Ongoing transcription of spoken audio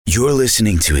You're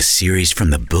listening to a series from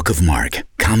the book of Mark.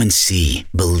 Come and see,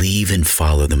 believe, and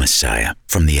follow the Messiah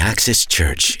from the Access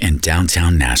Church in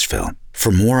downtown Nashville.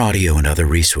 For more audio and other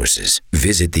resources,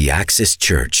 visit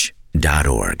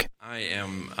theaccesschurch.org. I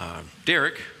am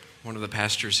Derek, one of the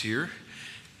pastors here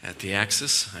at the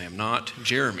Access. I am not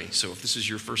Jeremy, so if this is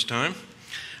your first time,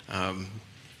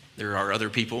 there are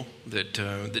other people that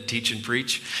teach and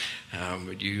preach,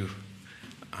 but you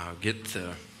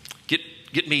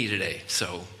get me today,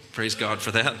 so praise God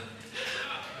for that.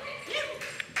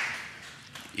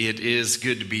 It is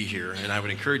good to be here, and I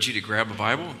would encourage you to grab a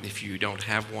Bible. If you don't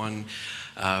have one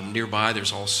nearby,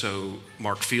 there's also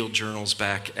Mark Field journals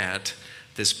back at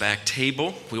this back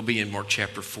table. We'll be in Mark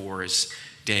chapter 4 as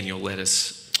Daniel led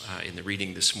us in the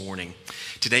reading this morning.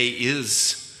 Today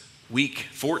is week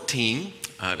 14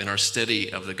 in our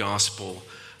study of the Gospel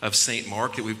of St.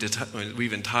 Mark that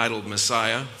we've entitled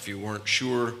Messiah. If you weren't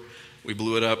sure, we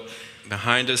blew it up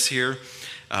behind us here.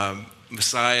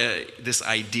 Messiah, this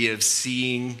idea of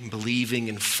seeing, believing,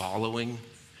 and following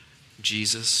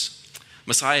Jesus.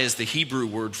 Messiah is the Hebrew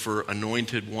word for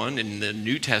anointed one. In the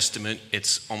New Testament,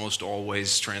 it's almost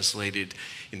always translated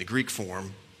in the Greek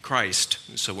form, Christ.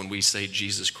 So when we say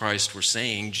Jesus Christ, we're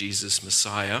saying Jesus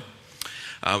Messiah.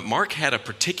 Mark had a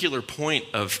particular point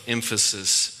of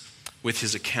emphasis with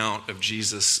his account of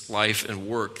Jesus' life and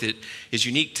work that is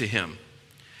unique to him.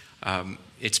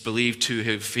 It's believed to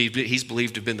have, he's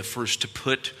believed to have been the first to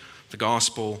put the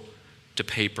gospel to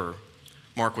paper.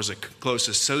 Mark was a close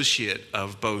associate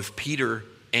of both Peter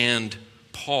and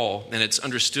Paul, and it's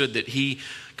understood that he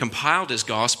compiled his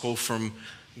gospel from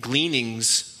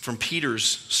gleanings from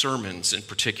Peter's sermons in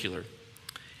particular.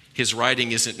 His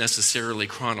writing isn't necessarily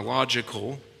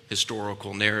chronological,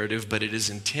 historical narrative, but it is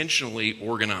intentionally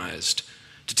organized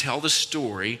to tell the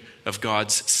story of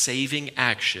God's saving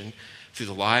action through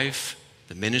the life,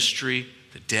 the ministry,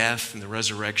 the death, and the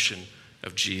resurrection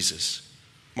of Jesus.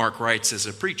 Mark writes as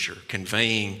a preacher,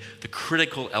 conveying the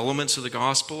critical elements of the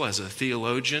gospel. As a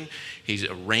theologian, he's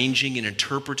arranging and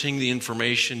interpreting the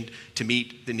information to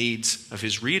meet the needs of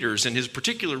his readers. And his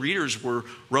particular readers were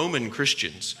Roman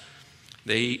Christians.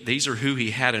 These are who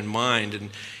he had in mind.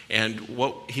 And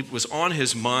what was on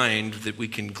his mind that we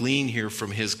can glean here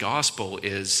from his gospel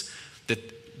is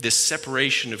that this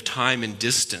separation of time and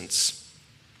distance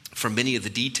from many of the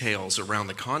details around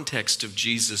the context of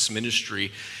Jesus'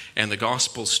 ministry and the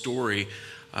gospel story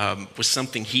was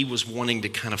something he was wanting to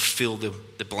kind of fill the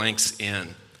blanks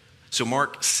in. So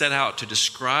Mark set out to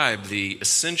describe the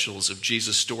essentials of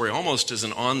Jesus' story almost as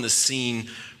an on-the-scene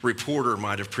reporter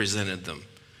might have presented them.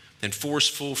 In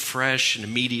forceful, fresh, and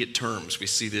immediate terms. We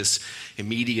see this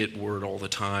immediate word all the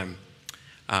time.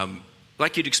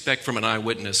 Like you'd expect from an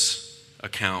eyewitness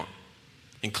account,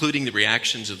 including the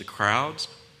reactions of the crowds.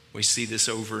 We see this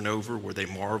over and over where they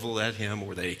marvel at him,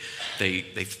 or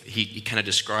he kind of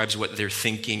describes what they're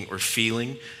thinking or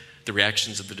feeling, the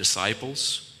reactions of the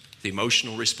disciples, the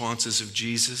emotional responses of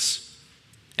Jesus,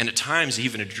 and at times he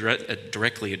even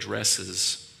directly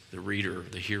addresses the reader,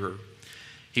 the hearer.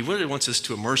 He really wants us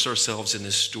to immerse ourselves in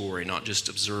this story, not just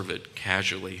observe it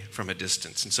casually from a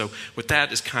distance. And so with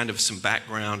that as kind of some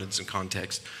background and some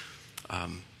context,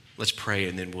 let's pray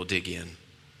and then we'll dig in.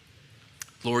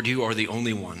 Lord, you are the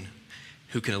only one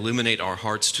who can illuminate our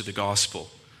hearts to the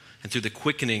gospel, and through the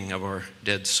quickening of our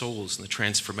dead souls and the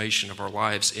transformation of our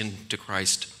lives into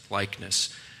Christ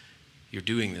likeness, you're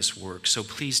doing this work. So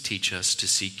please teach us to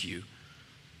seek you.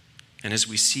 And as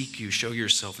we seek you, show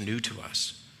yourself new to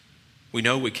us. We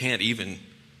know we can't even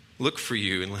look for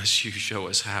you unless you show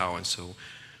us how, and so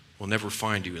we'll never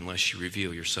find you unless you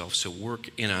reveal yourself. So work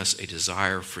in us a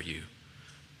desire for you.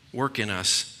 Work in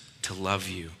us to love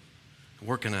you.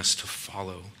 Work in us to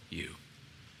follow you.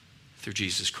 Through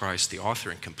Jesus Christ, the author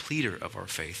and completer of our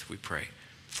faith, we pray.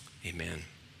 Amen.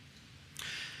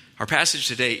 Our passage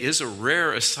today is a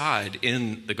rare aside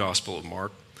in the Gospel of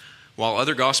Mark. While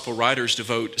other gospel writers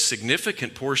devote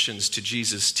significant portions to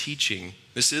Jesus' teaching,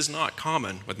 this is not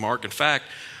common with Mark. In fact,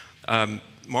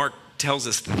 Mark tells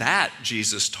us that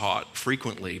Jesus taught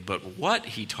frequently, but what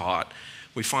he taught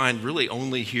we find really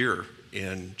only here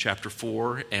in chapter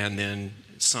 4 and then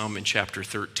some in chapter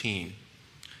 13.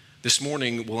 This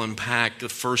morning we'll unpack the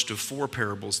first of 4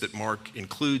 parables that Mark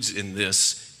includes in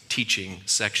this teaching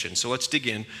section. So let's dig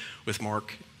in with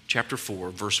Mark chapter 4,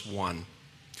 verse 1.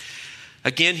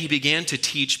 Again, he began to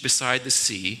teach beside the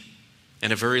sea,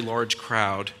 and a very large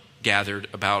crowd gathered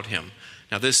about him.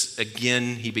 Now this,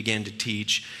 again, he began to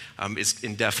teach, is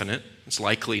indefinite. It's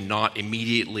likely not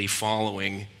immediately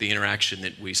following the interaction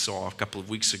that we saw a couple of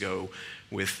weeks ago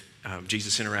with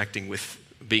Jesus interacting with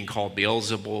being called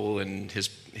Beelzebul and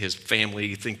his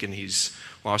family thinking he's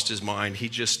lost his mind. He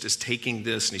just is taking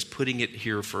this and he's putting it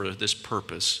here for this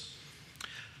purpose.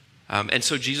 And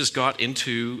so Jesus got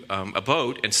into a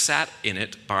boat and sat in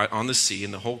it on the sea,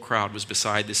 and the whole crowd was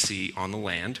beside the sea on the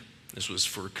land. This was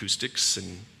for acoustics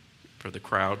and for the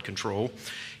crowd control.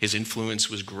 His influence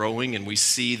was growing, and we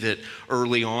see that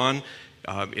early on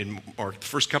in the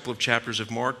first couple of chapters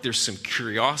of Mark, there's some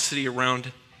curiosity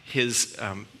around his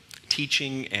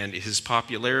teaching and his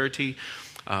popularity,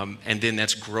 and then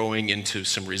that's growing into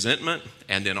some resentment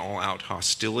and then all-out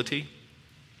hostility.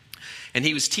 And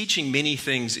he was teaching many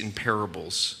things in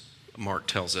parables, Mark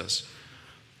tells us.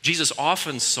 Jesus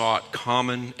often sought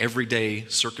common, everyday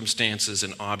circumstances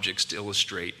and objects to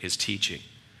illustrate his teaching,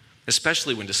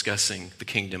 especially when discussing the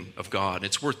kingdom of God. And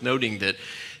it's worth noting that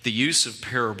the use of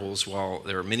parables, while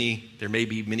there may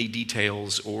be many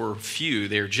details or few,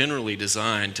 they're generally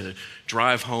designed to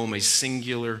drive home a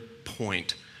singular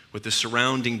point, with the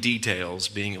surrounding details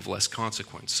being of less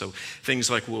consequence. So things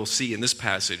like we'll see in this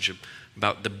passage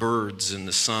about the birds and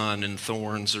the sun and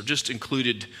thorns are just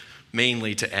included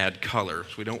mainly to add color.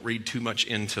 So we don't read too much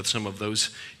into some of those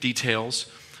details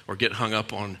or get hung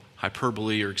up on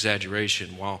hyperbole or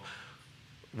exaggeration, while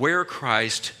where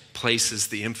Christ places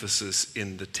the emphasis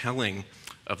in the telling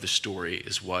of the story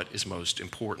is what is most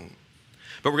important.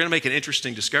 But we're going to make an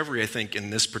interesting discovery, I think, in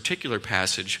this particular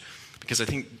passage, because I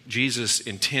think Jesus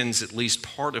intends at least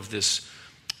part of this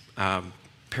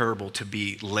parable to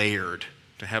be layered,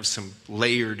 to have some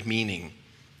layered meaning.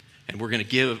 And we're going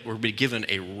to be given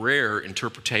a rare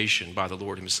interpretation by the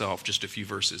Lord himself just a few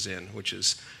verses in, which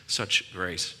is such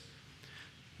grace.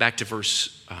 Back to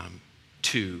verse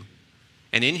 2.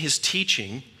 And in his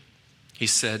teaching, he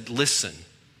said, "Listen,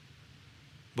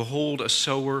 behold, a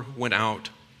sower went out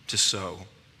to sow."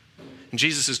 And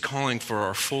Jesus is calling for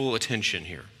our full attention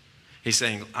here. He's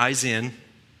saying, eyes in,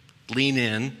 lean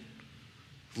in,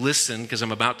 listen, because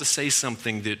I'm about to say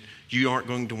something that you aren't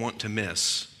going to want to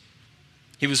miss.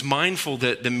 He was mindful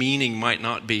that the meaning might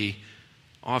not be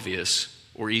obvious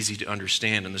or easy to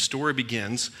understand. And the story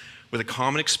begins with a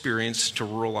common experience to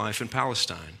rural life in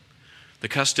Palestine. The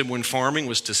custom when farming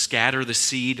was to scatter the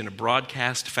seed in a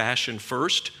broadcast fashion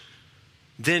first,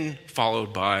 then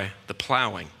followed by the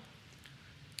plowing.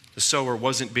 The sower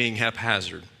wasn't being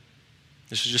haphazard.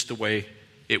 This is just the way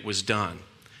it was done.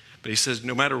 But he says,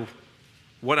 no matter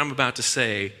what I'm about to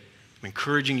say, I'm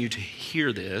encouraging you to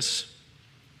hear this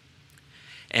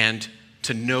and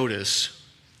to notice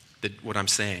what I'm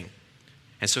saying.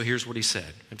 And so here's what he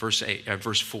said in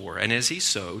verse 4. And as he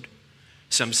sowed,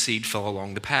 some seed fell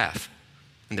along the path,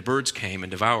 and the birds came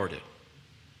and devoured it.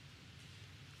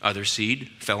 Other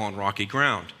seed fell on rocky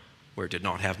ground, where it did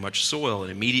not have much soil,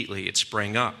 and immediately it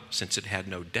sprang up, since it had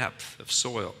no depth of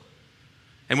soil.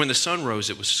 And when the sun rose,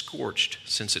 it was scorched,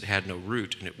 since it had no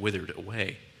root, and it withered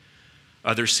away.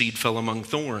 Other seed fell among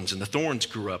thorns, and the thorns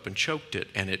grew up and choked it,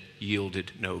 and it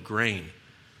yielded no grain.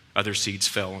 Other seeds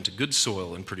fell into good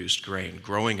soil and produced grain,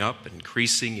 growing up and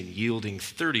increasing and yielding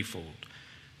 30-fold,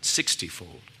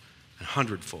 60-fold, and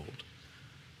 100-fold.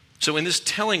 So in this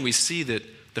telling, we see that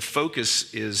the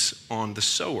focus is on the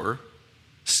sower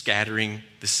scattering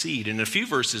the seed. In a few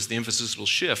verses, the emphasis will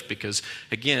shift because,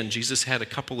 again, Jesus had a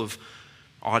couple of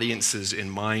audiences in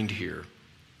mind here.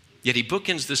 Yet he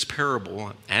bookends this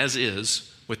parable, as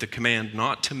is, with the command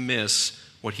not to miss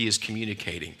what he is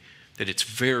communicating, that it's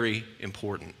very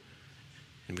important.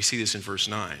 And we see this in verse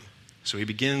 9. So he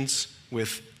begins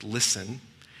with listen,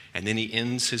 and then he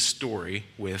ends his story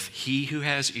with, he who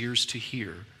has ears to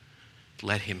hear,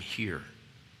 let him hear.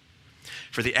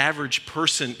 For the average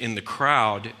person in the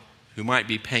crowd who might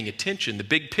be paying attention, the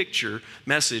big picture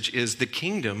message is the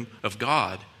kingdom of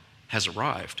God has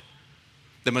arrived.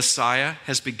 The Messiah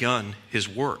has begun his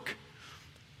work.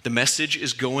 The message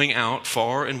is going out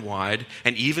far and wide,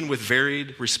 and even with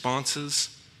varied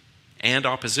responses and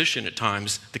opposition at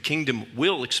times, the kingdom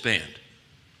will expand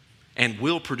and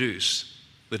will produce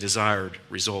the desired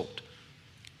result.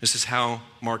 This is how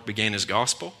Mark began his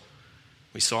gospel.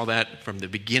 We saw that from the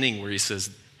beginning where he says,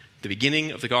 the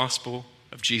beginning of the gospel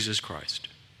of Jesus Christ.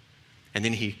 And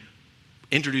then he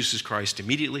introduces Christ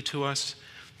immediately to us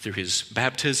through his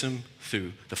baptism,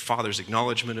 through the Father's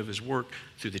acknowledgement of his work,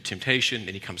 through the temptation,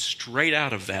 and he comes straight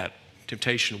out of that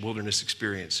temptation wilderness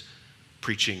experience,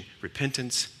 preaching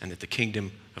repentance and that the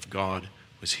kingdom of God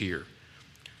was here.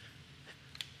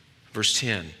 Verse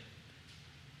 10,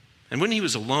 and when he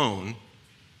was alone,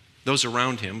 those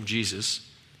around him, Jesus,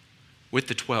 with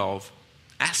the 12,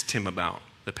 asked him about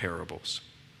the parables.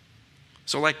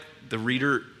 So like the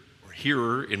reader or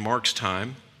hearer in Mark's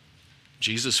time,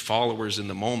 Jesus' followers in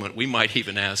the moment, we might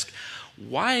even ask,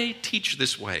 why teach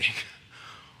this way?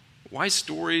 Why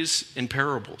stories and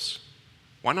parables?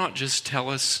 Why not just tell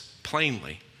us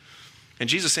plainly? And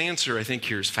Jesus' answer, I think,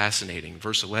 here is fascinating.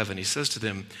 Verse 11, he says to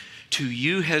them, "To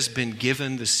you has been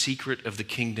given the secret of the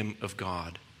kingdom of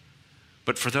God.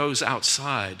 But for those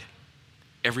outside,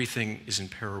 everything is in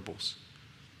parables."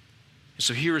 And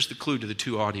so here is the clue to the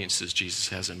two audiences Jesus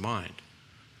has in mind.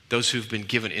 Those who've been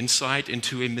given insight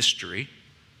into a mystery,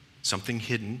 something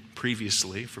hidden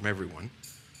previously from everyone,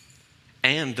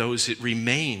 and those it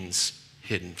remains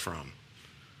hidden from.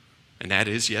 And that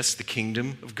is, yes, the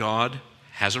kingdom of God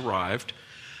has arrived,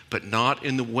 but not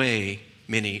in the way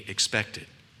many expected.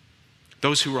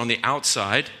 Those who are on the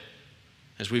outside,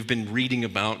 as we've been reading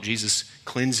about Jesus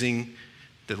cleansing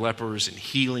the lepers and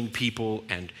healing people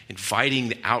and inviting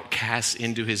the outcasts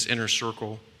into his inner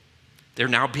circle, they're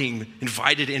now being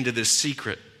invited into this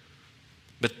secret.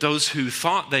 But those who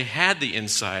thought they had the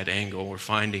inside angle were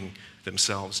finding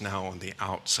themselves now on the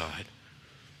outside.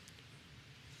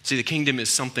 See, the kingdom is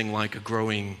something like a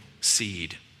growing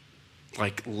seed,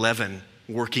 like leaven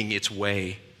working its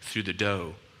way through the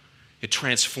dough. It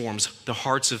transforms the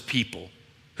hearts of people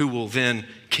who will then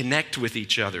connect with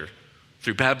each other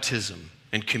through baptism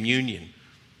and communion,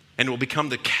 and will become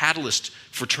the catalyst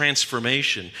for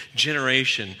transformation,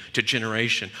 generation to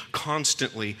generation,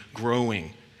 constantly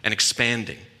growing and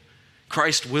expanding.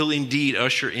 Christ will indeed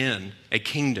usher in a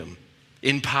kingdom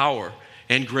in power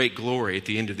and great glory at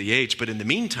the end of the age. But in the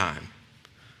meantime,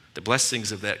 the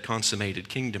blessings of that consummated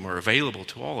kingdom are available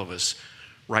to all of us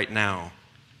right now,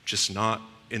 just not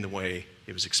in the way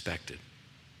it was expected.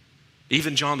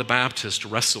 Even John the Baptist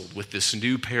wrestled with this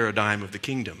new paradigm of the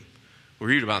kingdom. We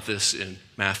read about this in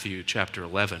Matthew chapter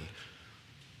 11,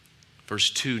 verse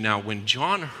 2. "Now when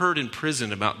John heard in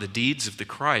prison about the deeds of the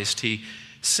Christ, he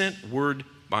sent word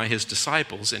by his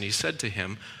disciples, and he said to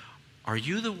him, 'Are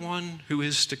you the one who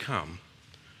is to come,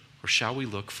 or shall we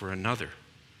look for another?'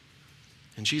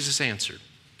 And Jesus answered,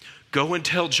 'Go and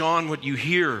tell John what you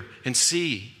hear and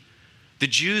see. The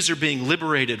Jews are being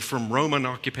liberated from Roman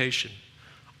occupation.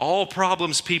 All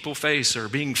problems people face are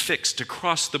being fixed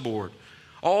across the board.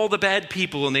 All the bad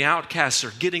people and the outcasts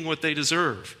are getting what they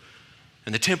deserve.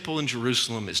 And the temple in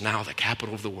Jerusalem is now the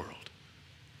capital of the world.'"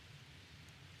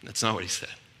 That's not what he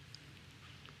said.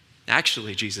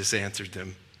 Actually, Jesus answered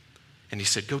them, and he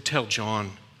said, "Go tell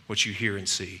John what you hear and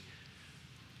see.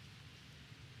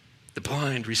 The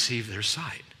blind receive their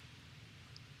sight.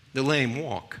 The lame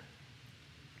walk.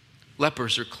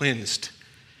 Lepers are cleansed,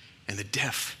 and the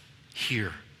deaf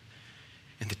hear.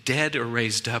 And the dead are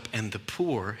raised up, and the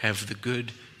poor have the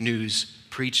good news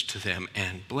preached to them.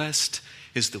 And blessed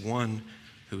is the one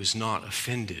who is not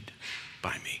offended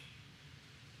by me."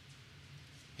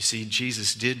 You see,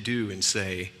 Jesus did do and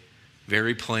say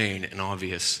very plain and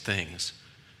obvious things,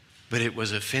 but it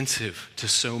was offensive to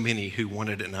so many who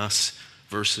wanted an us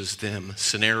versus them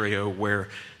scenario where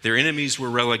their enemies were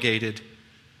relegated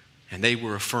and they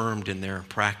were affirmed in their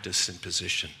practice and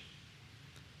position.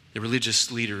 The religious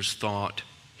leaders thought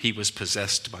he was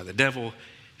possessed by the devil.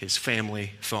 His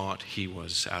family thought he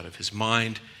was out of his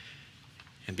mind.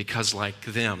 And because, like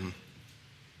them,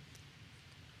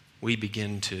 we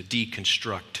begin to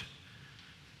deconstruct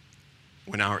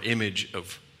when our image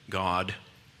of God,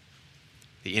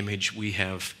 the image we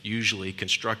have usually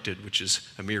constructed, which is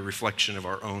a mere reflection of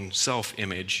our own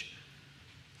self-image,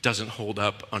 doesn't hold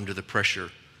up under the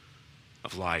pressure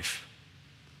of life.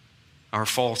 Our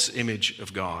false image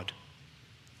of God,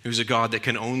 who's a God that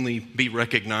can only be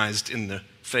recognized in the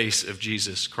face of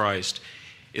Jesus Christ,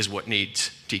 is what needs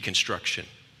deconstruction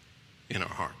in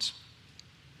our hearts.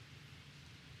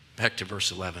 Back to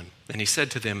verse 11. "And he said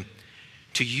to them,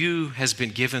 'To you has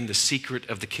been given the secret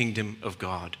of the kingdom of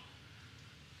God.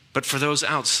 But for those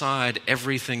outside,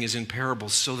 everything is in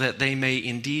parables, so that they may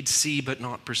indeed see but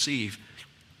not perceive,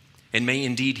 and may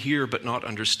indeed hear but not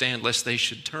understand, lest they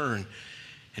should turn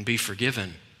and be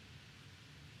forgiven.'"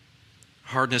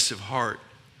 Hardness of heart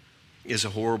is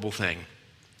a horrible thing.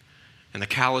 And the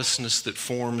callousness that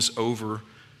forms over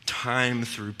time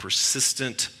through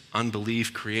persistent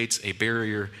unbelief creates a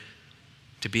barrier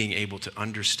to being able to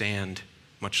understand,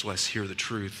 much less hear the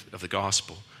truth of the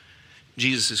gospel.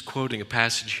 Jesus is quoting a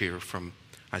passage here from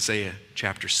Isaiah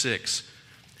chapter 6.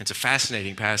 It's a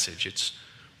fascinating passage. It's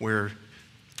where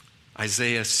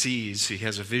Isaiah sees, he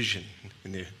has a vision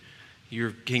in the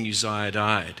year King Uzziah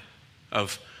died,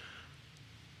 of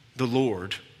the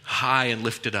Lord high and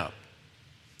lifted up,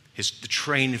 the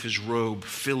train of his robe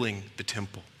filling the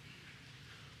temple.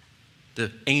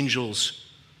 The angels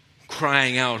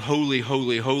crying out, "Holy,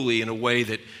 holy, holy," in a way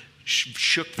that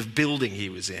shook the building he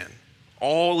was in.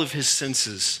 All of his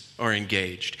senses are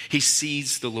engaged. He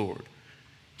sees the Lord.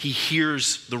 He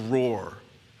hears the roar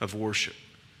of worship.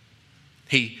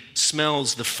 He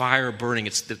smells the fire burning.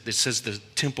 It says the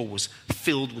temple was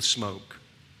filled with smoke.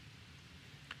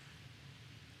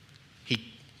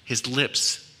 His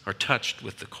lips are touched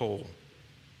with the coal.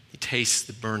 He tastes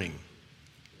the burning.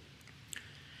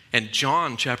 And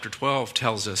John chapter 12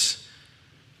 tells us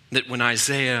that when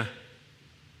Isaiah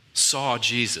saw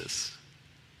Jesus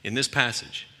in this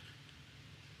passage,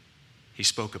 he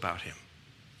spoke about him.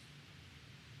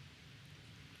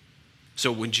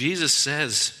 So when Jesus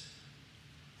says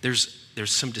there's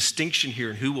some distinction here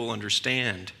in who will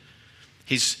understand,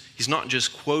 he's not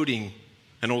just quoting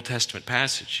an Old Testament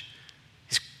passage.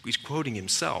 He's quoting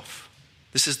himself.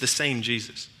 This is the same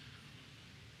Jesus.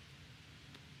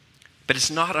 But it's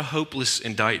not a hopeless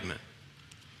indictment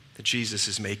that Jesus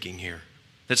is making here.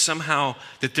 That somehow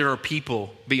that there are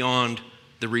people beyond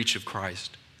the reach of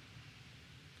Christ.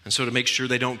 And so to make sure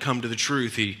they don't come to the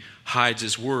truth, he hides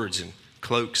his words and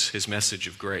cloaks his message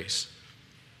of grace.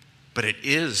 But it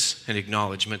is an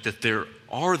acknowledgement that there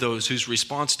are those whose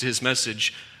response to his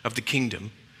message of the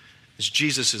kingdom as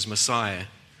Jesus is Messiah,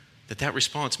 that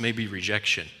response may be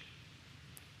rejection.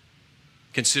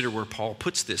 Consider where Paul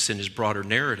puts this in his broader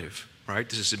narrative, right?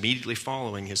 This is immediately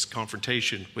following his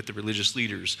confrontation with the religious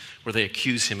leaders where they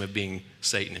accuse him of being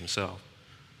Satan himself.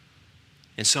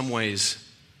 In some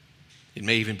ways, it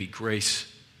may even be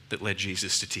grace that led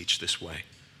Jesus to teach this way.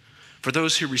 For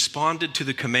those who responded to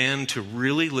the command to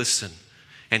really listen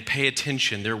and pay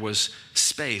attention, there was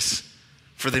space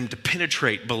for them to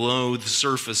penetrate below the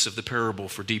surface of the parable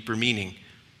for deeper meaning.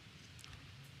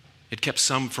 It kept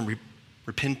some from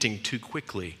repenting too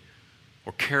quickly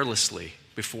or carelessly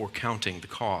before counting the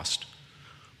cost.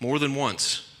 More than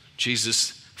once,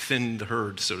 Jesus thinned the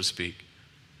herd, so to speak,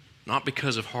 not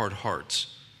because of hard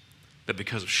hearts, but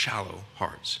because of shallow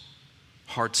hearts,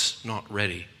 hearts not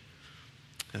ready.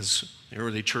 As the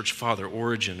early church father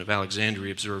Origen of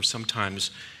Alexandria observed,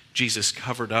 sometimes Jesus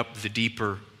covered up the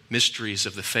deeper mysteries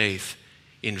of the faith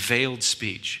in veiled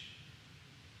speech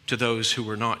to those who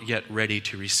were not yet ready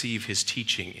to receive his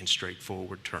teaching in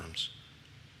straightforward terms.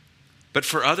 But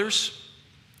for others,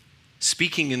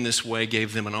 speaking in this way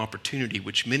gave them an opportunity,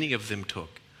 which many of them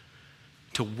took,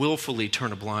 to willfully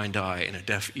turn a blind eye and a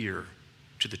deaf ear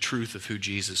to the truth of who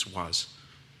Jesus was.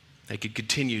 They could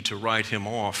continue to write him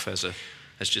off as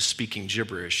just speaking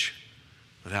gibberish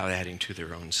without adding to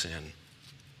their own sin.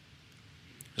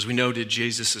 As we noted,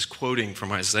 Jesus is quoting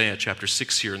from Isaiah chapter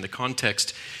 6 here, and the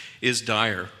context is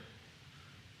dire.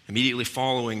 Immediately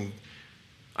following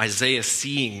Isaiah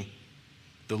seeing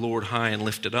the Lord high and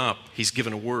lifted up, he's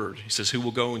given a word. He says, "Who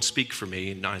will go and speak for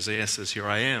me?" And Isaiah says, "Here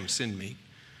I am, send me."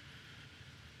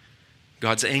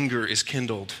 God's anger is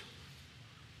kindled,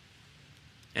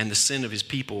 and the sin of his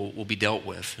people will be dealt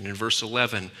with. And in verse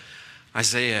 11,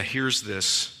 Isaiah hears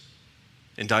this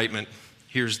indictment,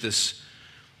 hears this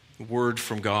word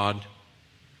from God,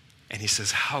 and he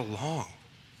says, "How long?"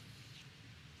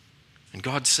 And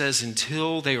God says,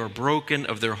 "Until they are broken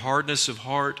of their hardness of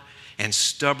heart and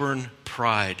stubborn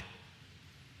pride."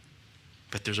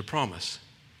 But there's a promise,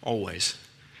 always,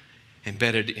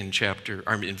 embedded in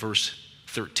verse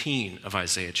 13 of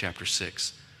Isaiah chapter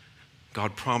 6.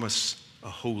 God promised a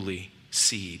holy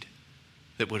seed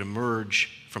that would emerge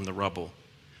from the rubble.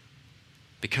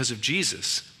 Because of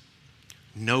Jesus,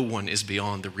 no one is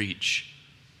beyond the reach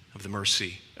of the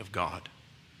mercy of God.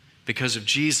 Because of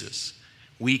Jesus,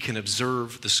 we can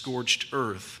observe the scorched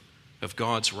earth of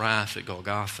God's wrath at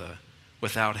Golgotha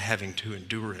without having to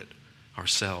endure it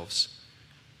ourselves.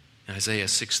 In Isaiah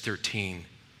 6:13,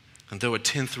 "And though a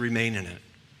tenth remain in it,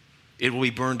 it will be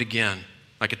burned again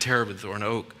like a terebinth or an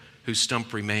oak whose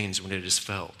stump remains when it is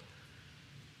felled.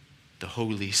 The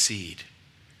holy seed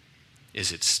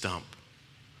is its stump."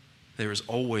 There is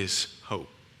always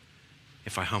hope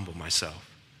if I humble myself.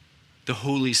 The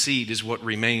holy seed is what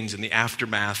remains in the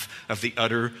aftermath of the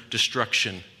utter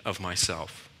destruction of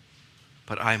myself.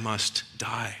 But I must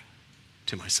die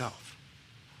to myself.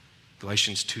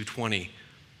 Galatians 2:20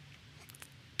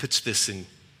 puts this in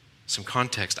some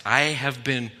context. I have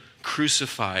been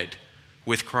crucified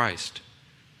with Christ.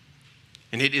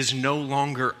 And it is no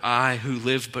longer I who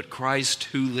live, but Christ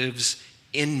who lives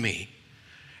in me.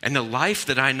 And the life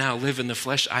that I now live in the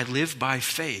flesh, I live by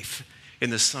faith in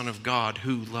the Son of God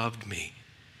who loved me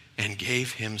and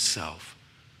gave himself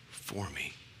for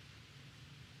me.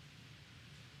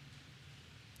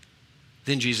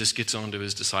 Then Jesus gets on to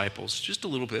his disciples just a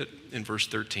little bit in verse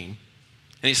 13.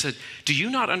 And he said, "Do you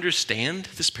not understand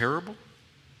this parable?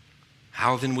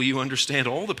 How then will you understand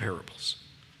all the parables?"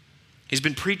 He's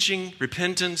been preaching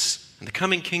repentance And the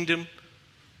coming kingdom,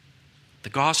 the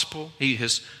gospel, he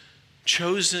has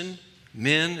chosen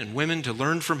men and women to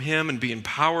learn from him and be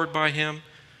empowered by him.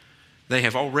 They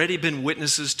have already been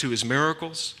witnesses to his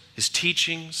miracles, his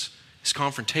teachings, his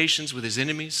confrontations with his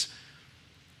enemies.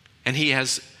 And he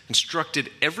has instructed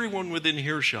everyone within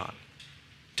earshot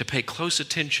to pay close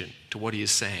attention to what he is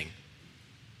saying.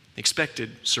 He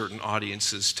expected certain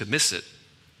audiences to miss it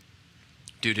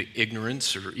due to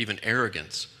ignorance or even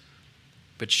arrogance.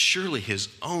 But surely his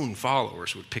own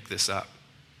followers would pick this up.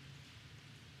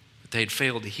 But they had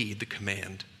failed to heed the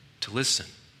command to listen.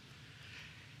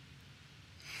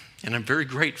 And I'm very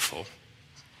grateful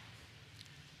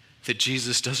that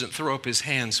Jesus doesn't throw up his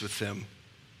hands with them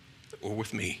or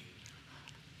with me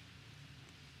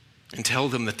and tell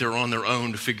them that they're on their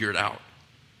own to figure it out.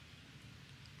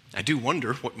 I do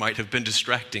wonder what might have been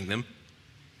distracting them,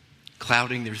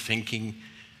 clouding their thinking,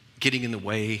 getting in the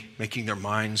way, making their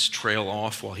minds trail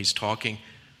off while he's talking.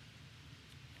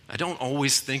 I don't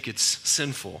always think it's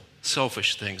sinful,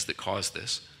 selfish things that cause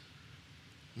this.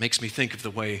 It makes me think of the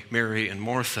way Mary and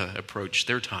Martha approached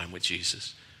their time with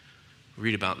Jesus. We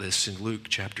read about this in Luke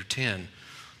chapter 10.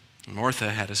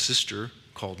 Martha had a sister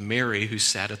called Mary who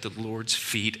sat at the Lord's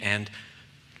feet and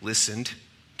listened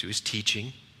to his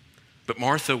teaching. But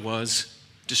Martha was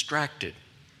distracted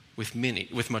with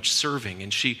much serving.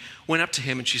 And she went up to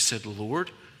him and she said,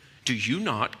 "Lord, do you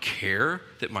not care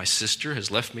that my sister has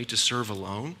left me to serve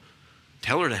alone?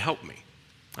 Tell her to help me."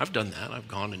 I've done that. I've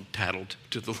gone and tattled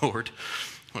to the Lord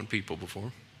on people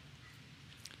before.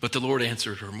 But the Lord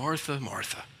answered her, "Martha,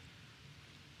 Martha,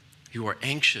 you are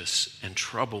anxious and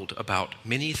troubled about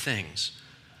many things,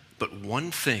 but one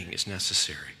thing is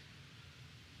necessary.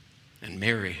 And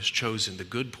Mary has chosen the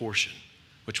good portion,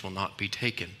 which will not be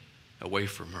taken away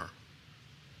from her."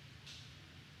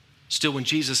 Still, when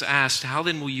Jesus asked, "How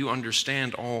then will you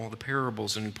understand all the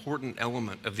parables?" an important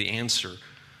element of the answer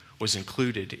was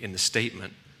included in the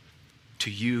statement, "To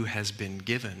you has been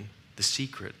given the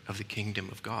secret of the kingdom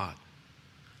of God."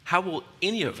 How will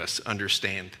any of us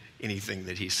understand anything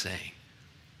that he's saying?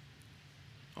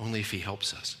 Only if he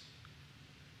helps us.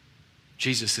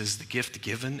 Jesus is the gift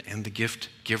given and the gift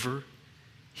giver.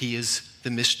 He is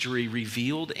the mystery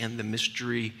revealed and the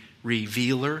mystery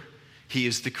revealer. He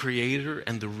is the creator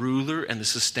and the ruler and the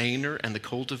sustainer and the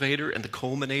cultivator and the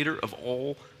culminator of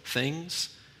all things,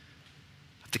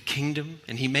 of the kingdom,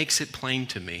 and he makes it plain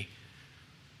to me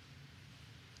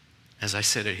as I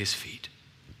sit at his feet.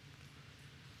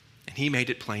 And he made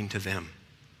it plain to them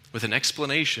with an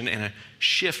explanation and a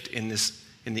shift in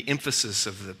the emphasis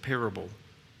of the parable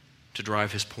to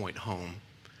drive his point home.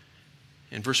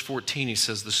 In verse 14, he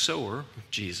says, "The sower,"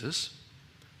 Jesus,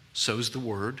 "sows the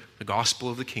word, the gospel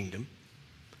of the kingdom,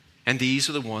 and these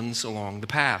are the ones along the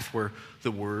path where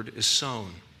the word is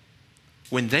sown.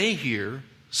 When they hear,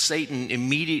 Satan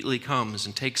immediately comes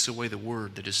and takes away the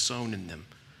word that is sown in them."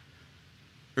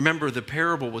 Remember, the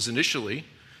parable was initially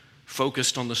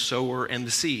focused on the sower and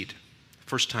the seed, the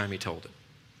first time he told it,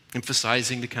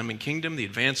 emphasizing the coming kingdom, the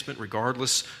advancement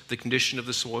regardless of the condition of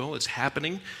the soil. It's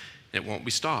happening, and it won't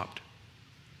be stopped.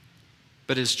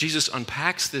 But as Jesus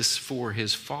unpacks this for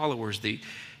his followers, the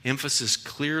emphasis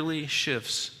clearly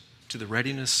shifts to the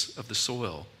readiness of the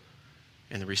soil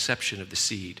and the reception of the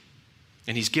seed.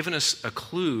 And he's given us a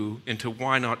clue into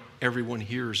why not everyone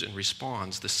hears and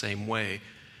responds the same way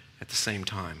at the same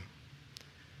time.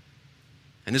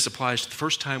 And this applies to the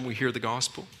first time we hear the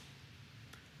gospel,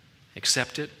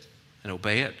 accept it and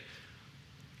obey it,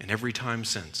 and every time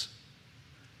since.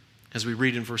 As we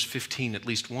read in verse 15, at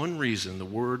least one reason the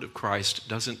word of Christ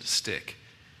doesn't stick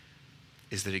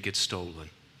is that it gets stolen.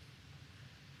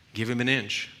 Give him an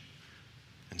inch,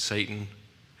 and Satan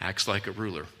acts like a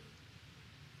ruler.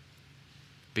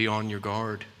 Be on your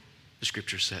guard, the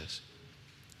scripture says.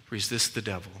 Resist the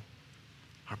devil.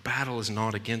 Our battle is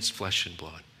not against flesh and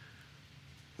blood.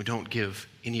 We don't give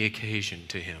any occasion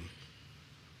to him.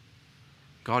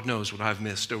 God knows what I've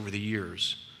missed over the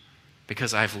years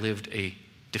because I've lived a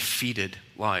defeated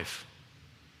life,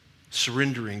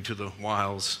 surrendering to the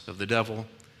wiles of the devil,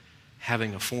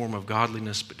 having a form of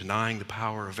godliness but denying the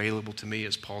power available to me,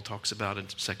 as Paul talks about in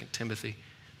 2 Timothy.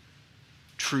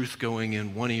 Truth going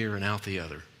in one ear and out the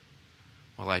other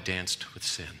while I danced with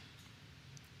sin.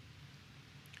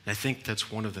 And I think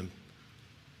that's one of the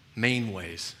main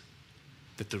ways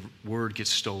that the word gets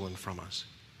stolen from us,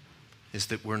 is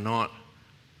that we're not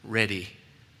ready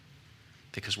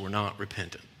because we're not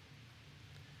repentant.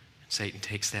 And Satan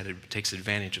takes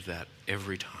advantage of that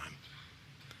every time.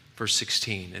 Verse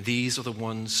 16, "And these are the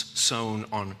ones sown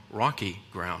on rocky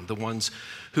ground, the ones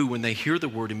who, when they hear the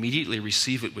word, immediately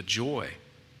receive it with joy.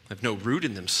 have no root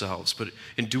in themselves, but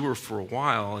endure for a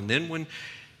while. And then when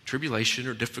tribulation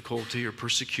or difficulty or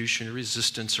persecution or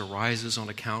resistance arises on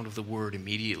account of the word,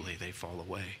 immediately they fall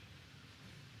away.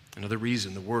 Another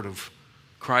reason the word of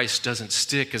Christ doesn't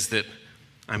stick is that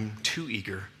I'm too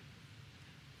eager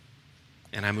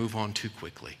and I move on too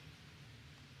quickly.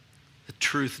 The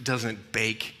truth doesn't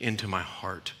bake into my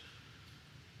heart.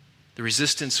 The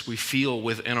resistance we feel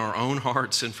within our own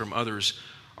hearts and from others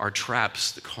are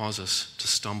traps that cause us to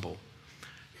stumble.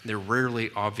 They're rarely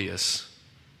obvious,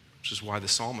 which is why the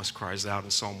psalmist cries out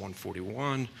in Psalm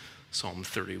 141, Psalm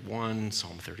 31,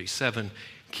 Psalm 37,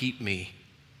 keep me,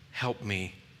 help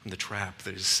me from the trap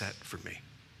that is set for me.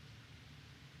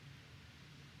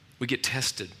 We get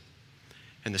tested,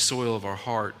 and the soil of our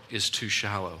heart is too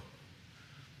shallow.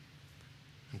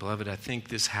 And beloved, I think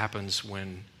this happens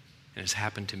when, and has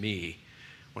happened to me,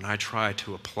 when I try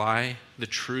to apply the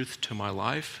truth to my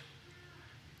life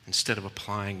instead of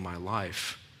applying my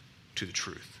life to the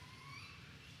truth.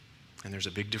 And there's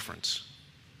a big difference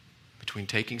between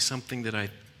taking something that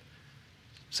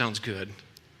sounds good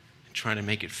and trying to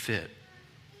make it fit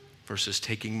versus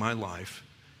taking my life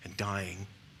and dying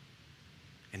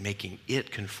and making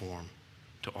it conform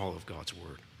to all of God's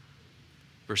word.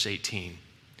 Verse 18,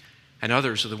 and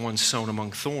others are the ones sown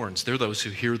among thorns. They're those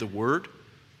who hear the word,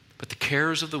 but the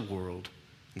cares of the world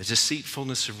and the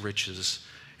deceitfulness of riches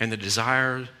and the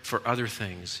desire for other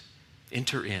things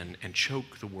enter in and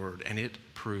choke the word, and it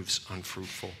proves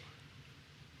unfruitful.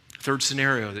 Third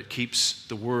scenario that keeps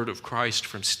the word of Christ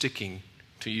from sticking,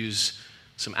 to use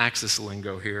some Axis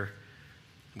lingo here,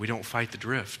 we don't fight the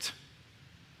drift.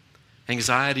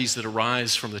 Anxieties that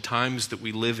arise from the times that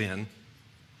we live in,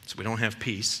 so we don't have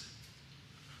peace.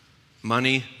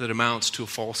 Money that amounts to a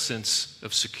false sense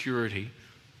of security,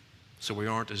 so we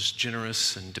aren't as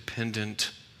generous and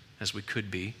dependent as we could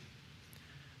be.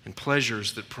 And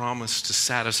pleasures that promise to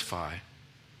satisfy,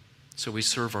 so we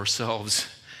serve ourselves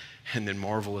and then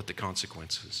marvel at the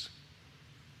consequences.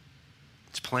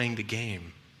 It's playing the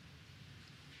game.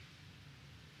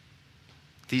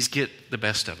 These get the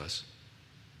best of us.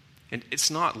 And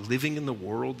it's not living in the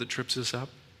world that trips us up.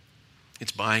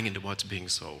 It's buying into what's being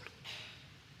sold,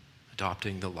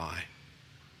 adopting the lie.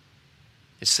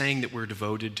 It's saying that we're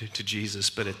devoted to Jesus,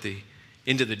 but at the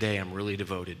end of the day, I'm really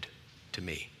devoted to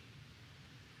me.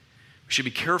 We should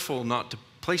be careful not to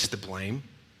place the blame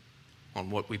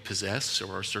on what we possess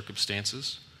or our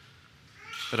circumstances,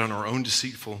 but on our own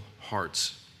deceitful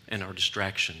hearts and our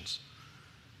distractions.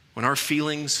 When our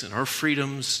feelings and our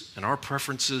freedoms and our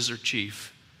preferences are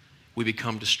chief, we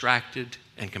become distracted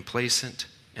and complacent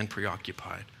and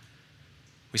preoccupied.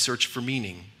 We search for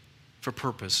meaning, for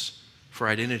purpose, for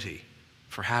identity,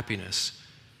 for happiness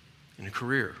in a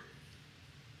career,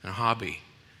 in a hobby,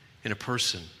 in a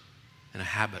person, in a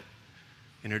habit,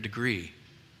 in a degree,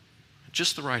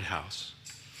 just the right house,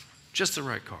 just the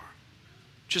right car,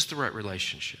 just the right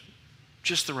relationship,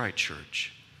 just the right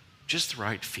church, just the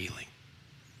right feeling.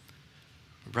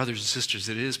 Brothers and sisters,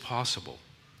 it is possible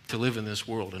to live in this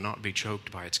world and not be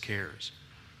choked by its cares.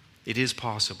 It is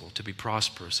possible to be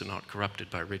prosperous and not corrupted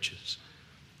by riches.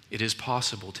 It is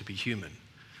possible to be human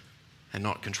and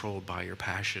not controlled by your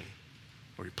passion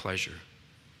or your pleasure.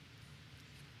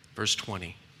 Verse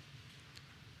 20,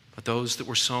 but those that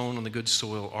were sown on the good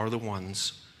soil are the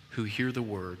ones who hear the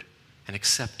word and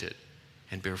accept it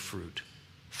and bear fruit,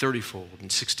 30-fold and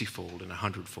 60-fold and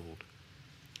 100-fold.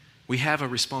 We have a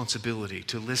responsibility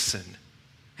to listen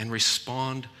and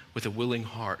respond with a willing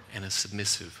heart and a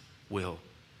submissive will.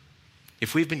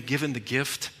 If we've been given the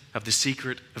gift of the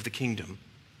secret of the kingdom,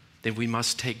 then we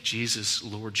must take Jesus'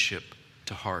 lordship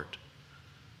to heart.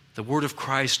 The word of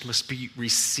Christ must be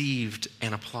received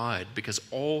and applied because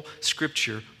all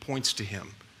Scripture points to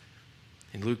him.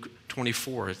 In Luke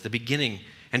 24, at the beginning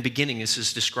this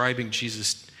is describing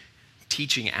Jesus'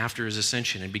 teaching after his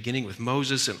ascension, and beginning with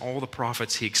Moses and all the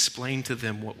prophets, he explained to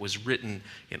them what was written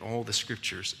in all the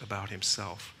Scriptures about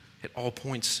himself. It all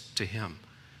points to him.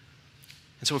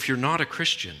 And so if you're not a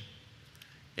Christian,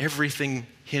 everything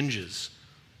hinges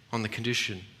on the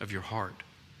condition of your heart.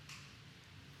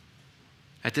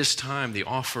 At this time, the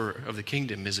offer of the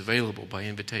kingdom is available by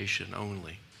invitation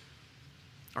only.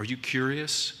 Are you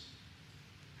curious,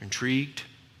 intrigued?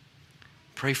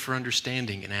 Pray for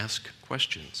understanding and ask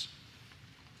questions.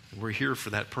 And we're here for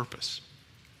that purpose.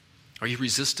 Are you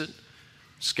resistant,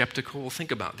 skeptical? Think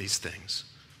about these things.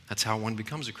 That's how one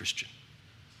becomes a Christian.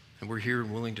 And we're here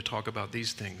and willing to talk about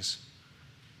these things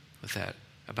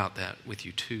about that with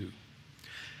you too.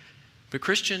 But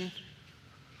Christian,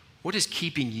 what is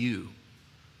keeping you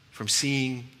from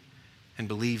seeing and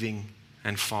believing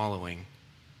and following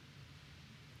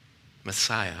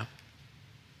Messiah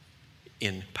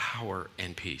in power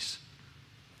and peace?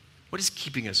 What is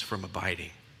keeping us from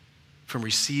abiding, from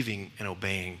receiving and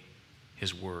obeying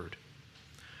his word?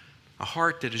 A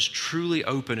heart that is truly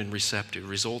open and receptive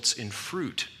results in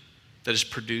fruit that is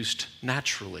produced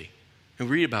naturally. And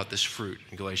we read about this fruit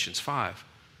in Galatians 5,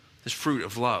 this fruit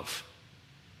of love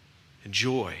and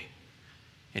joy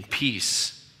and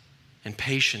peace and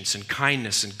patience and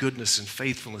kindness and goodness and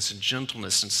faithfulness and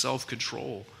gentleness and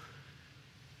self-control.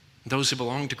 Those who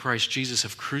belong to Christ Jesus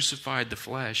have crucified the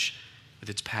flesh with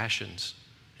its passions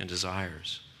and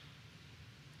desires.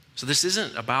 So this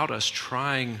isn't about us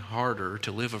trying harder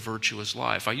to live a virtuous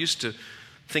life. I used to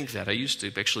think that. I used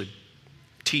to actually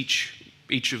teach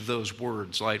each of those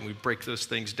words, like, and we break those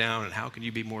things down, and how can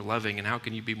you be more loving, and how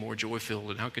can you be more joy-filled,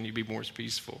 and how can you be more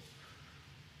peaceful?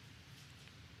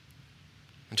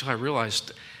 Until I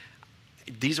realized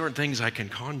these aren't things I can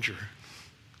conjure.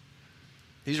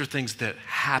 These are things that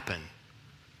happen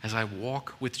as I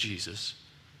walk with Jesus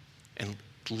and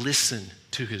listen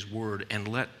to his word and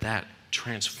let that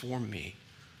transform me.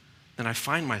 Then I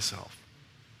find myself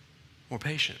more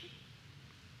patient,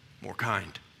 more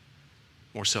kind,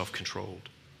 more self-controlled.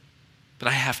 But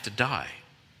I have to die,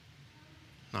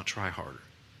 not try harder.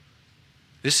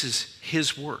 This is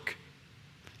his work.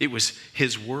 It was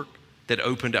his work that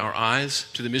opened our eyes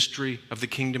to the mystery of the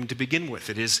kingdom to begin with.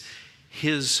 It is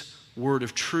his word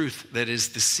of truth that is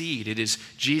the seed. It is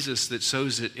Jesus that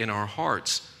sows it in our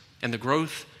hearts. And the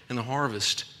growth and the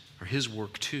harvest are his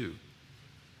work too.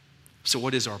 So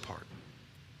what is our part?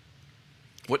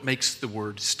 What makes the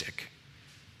word stick?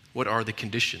 What are the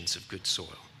conditions of good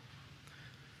soil?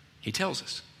 He tells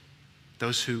us.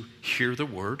 Those who hear the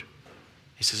word,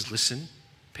 he says, listen,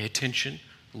 pay attention,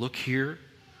 look here,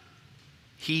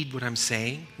 heed what I'm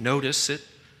saying, notice it,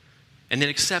 and then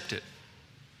accept it.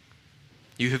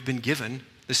 You have been given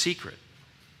the secret.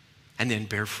 And then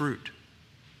bear fruit.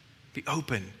 Be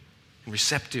open and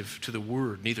receptive to the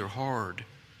word, neither hard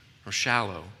or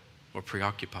shallow or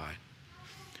preoccupied.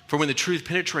 For when the truth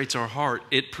penetrates our heart,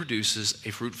 it produces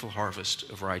a fruitful harvest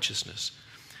of righteousness.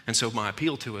 And so my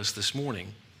appeal to us this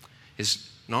morning is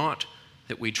not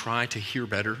that we try to hear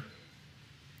better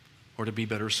or to be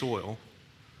better soil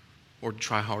or to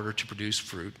try harder to produce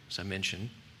fruit, as I mentioned.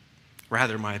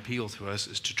 Rather, my appeal to us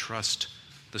is to trust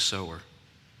the sower.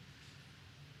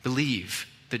 Believe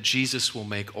that Jesus will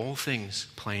make all things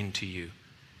plain to you.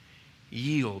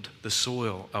 Yield the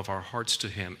soil of our hearts to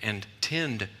him and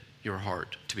tend your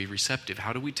heart to be receptive.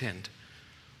 How do we tend?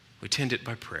 We tend it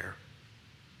by prayer.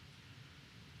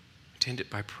 Tend it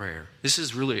by prayer. This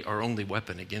is really our only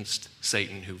weapon against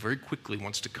Satan, who very quickly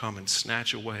wants to come and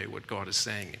snatch away what God is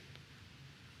saying.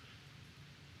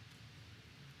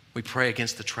 We pray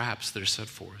against the traps that are set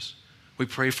for us. We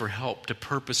pray for help to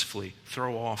purposefully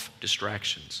throw off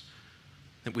distractions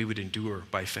that we would endure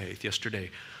by faith. Yesterday,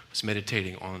 I was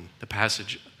meditating on the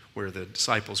passage where the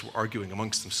disciples were arguing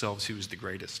amongst themselves who was the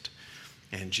greatest.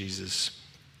 And Jesus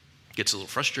gets a little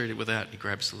frustrated with that. He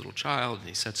grabs the little child and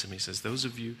he sets him. He says, those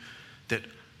of you that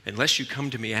unless you come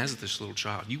to me as this little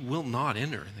child, you will not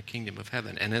enter in the kingdom of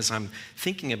heaven. And as I'm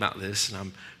thinking about this and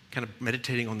I'm kind of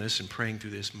meditating on this and praying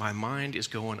through this, my mind is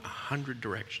going 100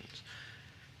 directions.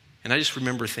 And I just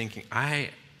remember thinking,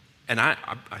 I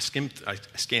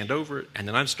scanned over it, and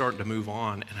then I'm starting to move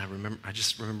on, and I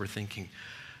just remember thinking,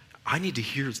 I need to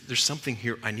hear, there's something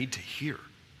here I need to hear.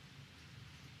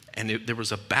 And there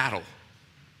was a battle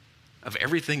of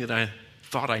everything that I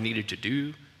thought I needed to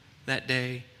do that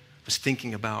day. I was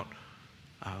thinking about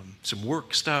some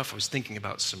work stuff. I was thinking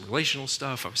about some relational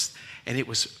stuff. And it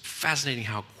was fascinating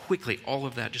how quickly all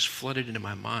of that just flooded into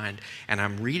my mind. And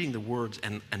I'm reading the words,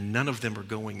 and none of them are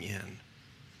going in.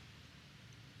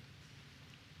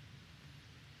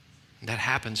 And that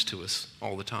happens to us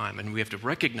all the time, and we have to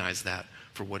recognize that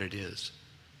for what it is.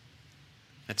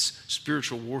 That's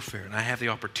spiritual warfare, and I have the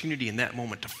opportunity in that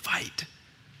moment to fight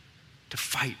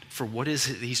for what is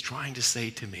it he's trying to say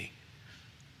to me,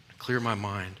 to clear my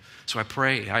mind. So I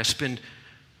pray. I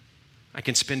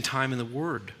can spend time in the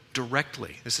Word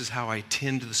directly. This is how I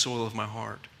tend to the soil of my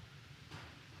heart.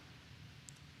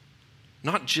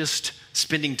 Not just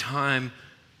spending time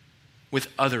with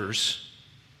others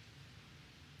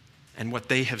and what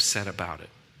they have said about it.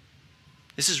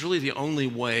 This is really the only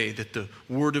way that the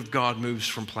Word of God moves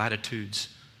from platitudes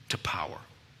to power.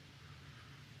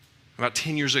 About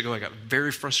 10 years ago, I got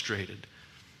very frustrated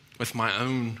with my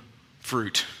own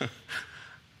fruit.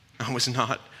 I was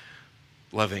not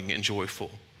loving and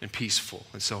joyful and peaceful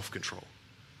and self-control.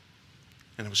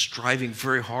 And I was striving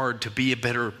very hard to be a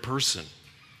better person.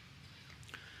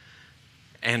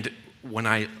 And when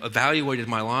I evaluated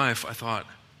my life, I thought,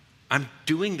 I'm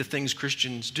doing the things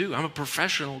Christians do. I'm a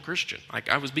professional Christian. Like,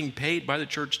 I was being paid by the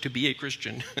church to be a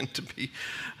Christian and to be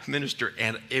a minister,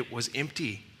 and it was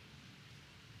empty.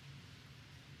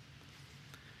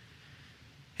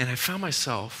 And I found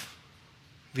myself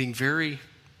being very,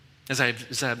 as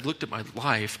I've looked at my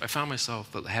life, I found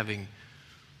myself having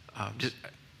just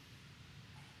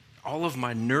all of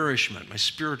my nourishment, my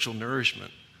spiritual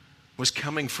nourishment, was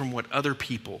coming from what other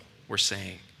people were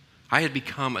saying. I had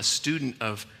become a student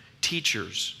of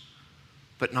teachers,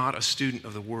 but not a student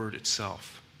of the Word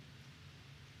itself.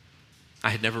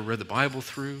 I had never read the Bible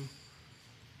through,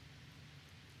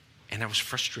 and I was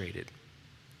frustrated.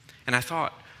 And I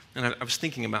thought, and I was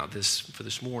thinking about this for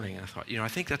this morning, and I thought, I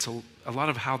think that's a lot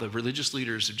of how the religious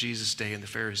leaders of Jesus' day and the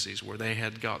Pharisees, where they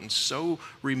had gotten so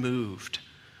removed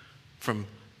from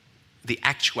the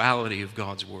actuality of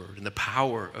God's Word and the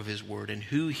power of His Word and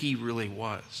who He really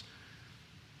was.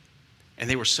 And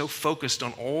they were so focused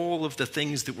on all of the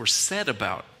things that were said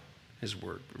about His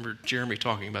Word. Remember Jeremy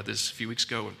talking about this a few weeks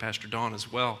ago, and Pastor Don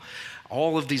as well.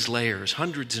 All of these layers,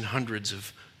 hundreds and hundreds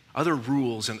of other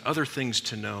rules and other things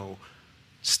to know,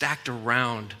 stacked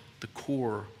around the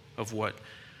core of what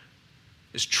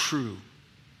is true.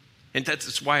 And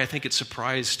that's why I think it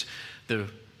surprised the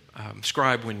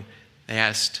scribe when they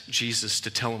asked Jesus to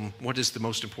tell him what is the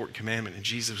most important commandment, and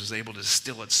Jesus was able to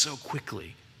distill it so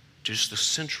quickly. Just the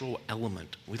central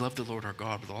element. We love the Lord our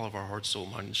God with all of our heart, soul,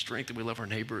 mind, and strength, and we love our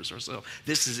neighbors ourselves.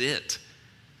 This is it.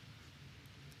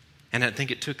 And I think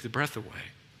it took the breath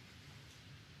away.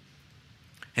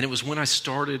 And it was when I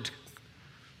started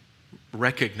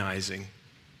recognizing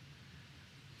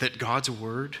that God's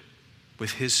Word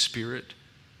with His Spirit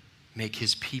make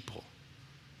His people.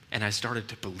 And I started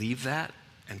to believe that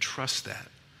and trust that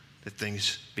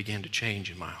things began to change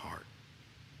in my heart.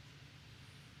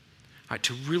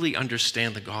 To really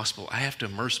understand the gospel, I have to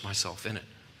immerse myself in it.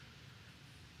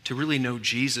 To really know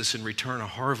Jesus and return a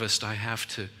harvest, I have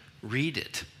to read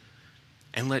it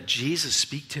and let Jesus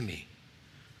speak to me.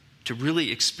 To really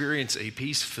experience a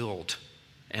peace-filled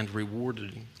and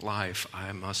rewarding life,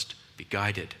 I must be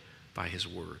guided by His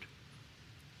Word.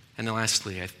 And then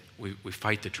lastly, we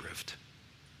fight the drift.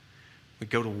 We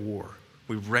go to war.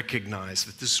 We recognize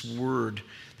that this Word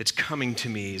that's coming to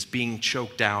me is being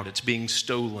choked out, it's being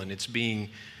stolen, it's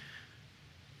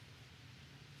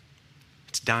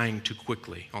dying too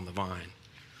quickly on the vine.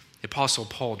 The Apostle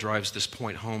Paul drives this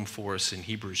point home for us in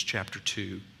Hebrews chapter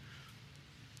 2.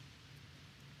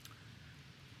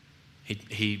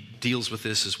 He deals with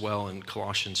this as well in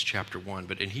Colossians chapter 1.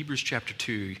 But in Hebrews chapter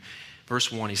 2,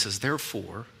 verse 1, he says,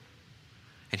 therefore,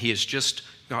 and he has just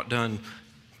got done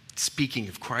speaking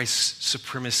of Christ's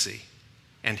supremacy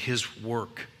and His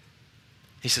work.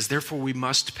 He says, therefore we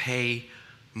must pay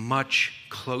much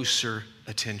closer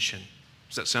attention.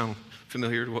 Does that sound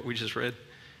familiar to what we just read?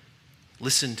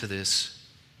 Listen to this.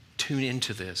 Tune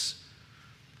into this.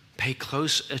 Pay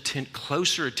closer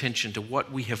attention to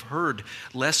what we have heard,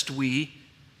 lest we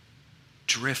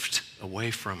drift away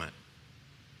from it.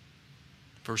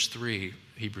 Verse 3,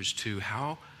 Hebrews 2,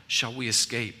 how shall we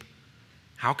escape?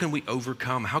 How can we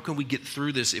overcome? How can we get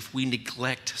through this if we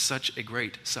neglect such a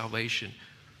great salvation?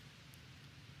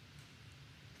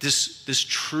 This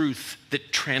truth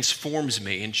that transforms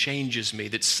me and changes me,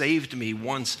 that saved me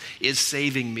once, is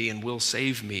saving me and will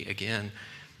save me again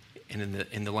and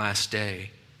in the last day.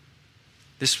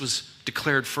 This was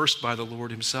declared first by the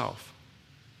Lord Himself.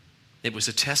 It was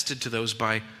attested to those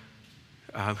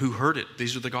who heard it.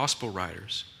 These are the gospel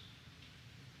writers.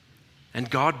 And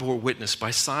God bore witness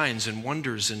by signs and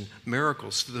wonders and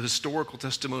miracles to the historical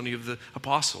testimony of the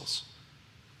apostles,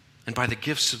 and by the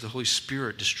gifts of the Holy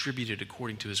Spirit distributed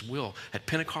according to His will at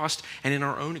Pentecost and in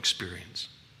our own experience.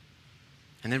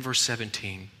 And then verse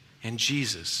 17, and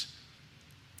Jesus,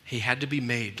 He had to be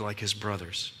made like His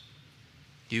brothers,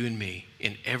 you and me,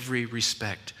 in every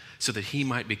respect, so that He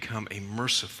might become a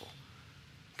merciful,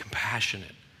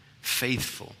 compassionate,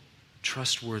 faithful,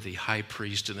 trustworthy high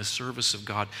priest in the service of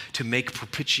God to make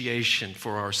propitiation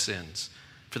for our sins,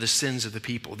 for the sins of the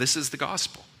people. This is the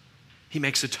gospel. He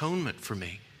makes atonement for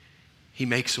me. He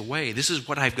makes a way. This is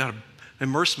what I've got to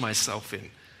immerse myself in.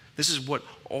 This is what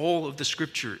all of the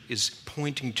Scripture is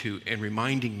pointing to and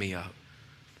reminding me of.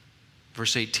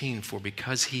 Verse 18, for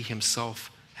because He Himself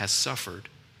has suffered,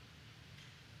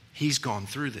 He's gone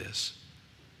through this.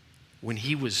 When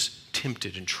He was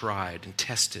tempted and tried and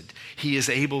tested, He is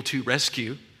able to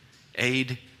rescue,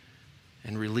 aid,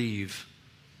 and relieve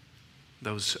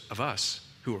those of us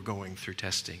who are going through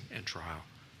testing and trial.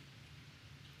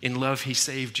 In love, He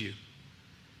saved you.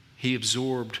 He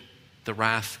absorbed the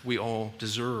wrath we all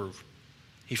deserve.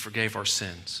 He forgave our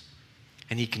sins.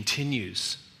 And He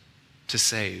continues to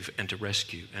save and to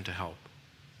rescue and to help.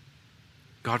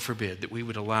 God forbid that we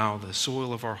would allow the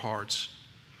soil of our hearts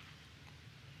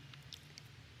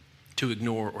to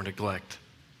ignore or neglect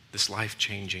this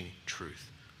life-changing truth.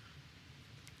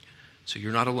 So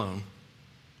you're not alone.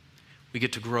 We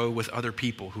get to grow with other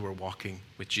people who are walking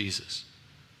with Jesus.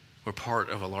 We're part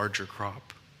of a larger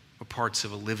crop. We're parts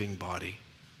of a living body,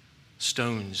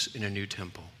 stones in a new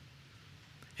temple.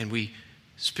 And we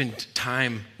spend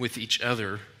time with each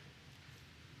other,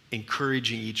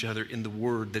 encouraging each other in the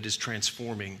word that is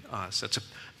transforming us.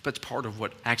 That's part of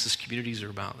what Access communities are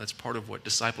about. That's part of what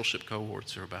discipleship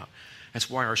cohorts are about. That's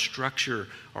why our structure,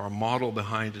 our model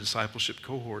behind a discipleship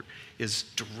cohort is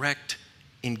direct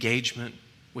engagement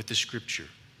with the Scripture.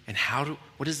 And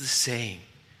what is this saying?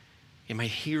 Am I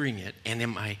hearing it? And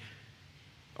am I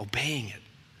obeying it?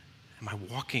 Am I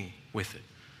walking with it?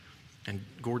 And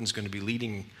Gordon's going to be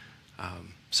leading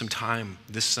some time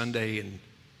this Sunday and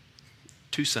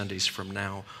 2 Sundays from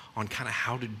now on kind of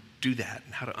how to do that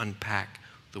and how to unpack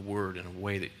the Word in a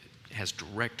way that has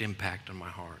direct impact on my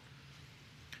heart.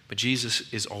 But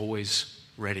Jesus is always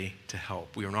ready to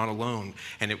help. We are not alone,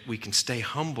 and we can stay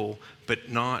humble but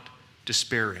not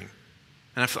despairing.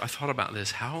 And I thought about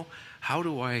this. How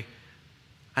do I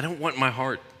don't want my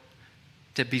heart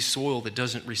to be soil that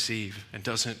doesn't receive and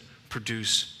doesn't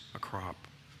produce a crop.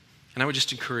 And I would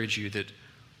just encourage you that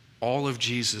all of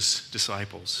Jesus'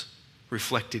 disciples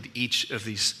reflected each of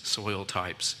these soil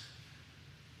types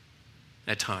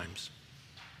at times.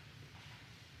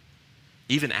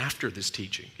 Even after this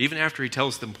teaching, even after he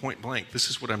tells them point blank, this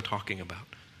is what I'm talking about.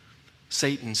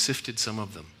 Satan sifted some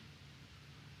of them.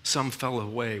 Some fell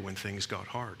away when things got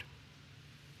hard.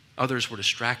 Others were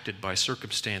distracted by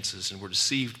circumstances and were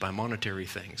deceived by monetary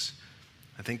things.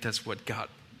 I think that's what got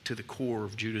to the core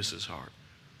of Judas's heart.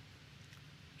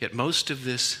 Yet most of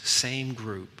this same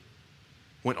group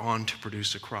went on to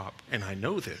produce a crop. And I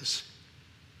know this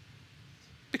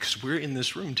because we're in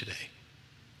this room today.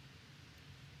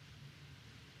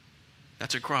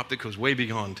 That's a crop that goes way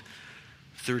beyond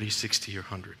 30, 60, or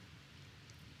 100.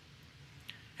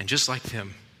 And just like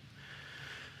them,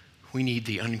 we need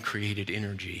the uncreated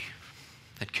energy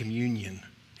that communion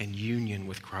and union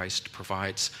with Christ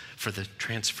provides for the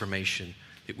transformation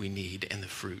that we need and the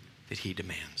fruit that he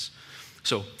demands.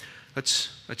 So let's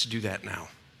do that now.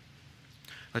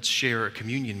 Let's share a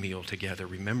communion meal together,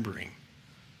 remembering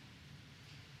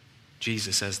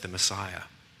Jesus as the Messiah,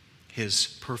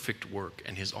 his perfect work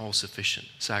and his all-sufficient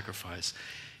sacrifice,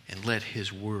 and let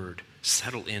his word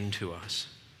settle into us.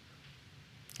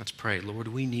 Let's pray. Lord,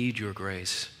 we need your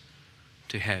grace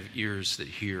to have ears that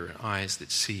hear and eyes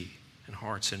that see and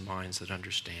hearts and minds that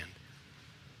understand.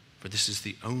 For this is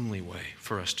the only way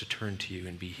for us to turn to you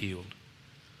and be healed.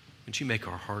 Would you make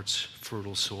our hearts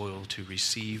fertile soil to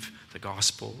receive the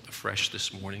gospel afresh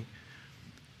this morning?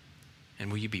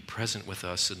 And will you be present with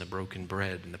us in the broken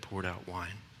bread and the poured out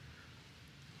wine?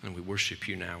 And we worship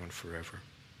you now and forever.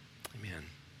 Amen.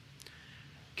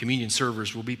 Communion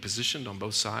servers will be positioned on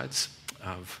both sides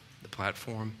of the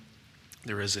platform.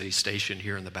 There is a station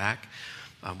here in the back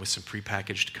with some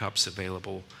prepackaged cups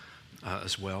available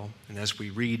as well. And as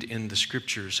we read in the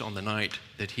scriptures on the night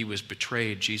that he was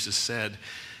betrayed, Jesus said,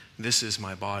 "This is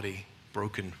my body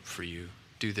broken for you.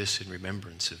 Do this in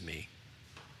remembrance of me."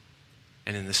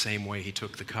 And in the same way, he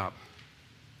took the cup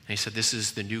and he said, "This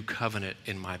is the new covenant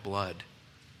in my blood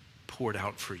poured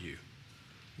out for you.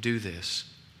 Do this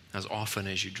as often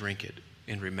as you drink it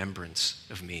in remembrance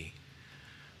of me."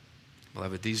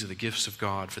 Beloved, these are the gifts of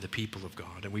God for the people of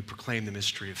God, and we proclaim the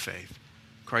mystery of faith.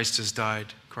 Christ has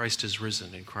died, Christ has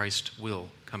risen, and Christ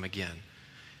will come again.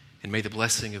 And may the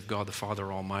blessing of God the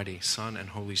Father Almighty, Son, and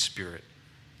Holy Spirit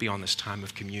be on this time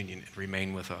of communion and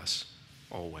remain with us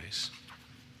always.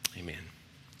 Amen.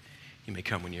 You may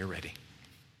come when you're ready.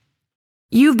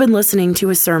 You've been listening to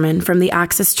a sermon from the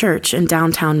Access Church in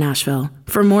downtown Nashville.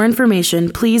 For more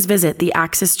information, please visit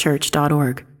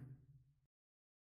theaccesschurch.org.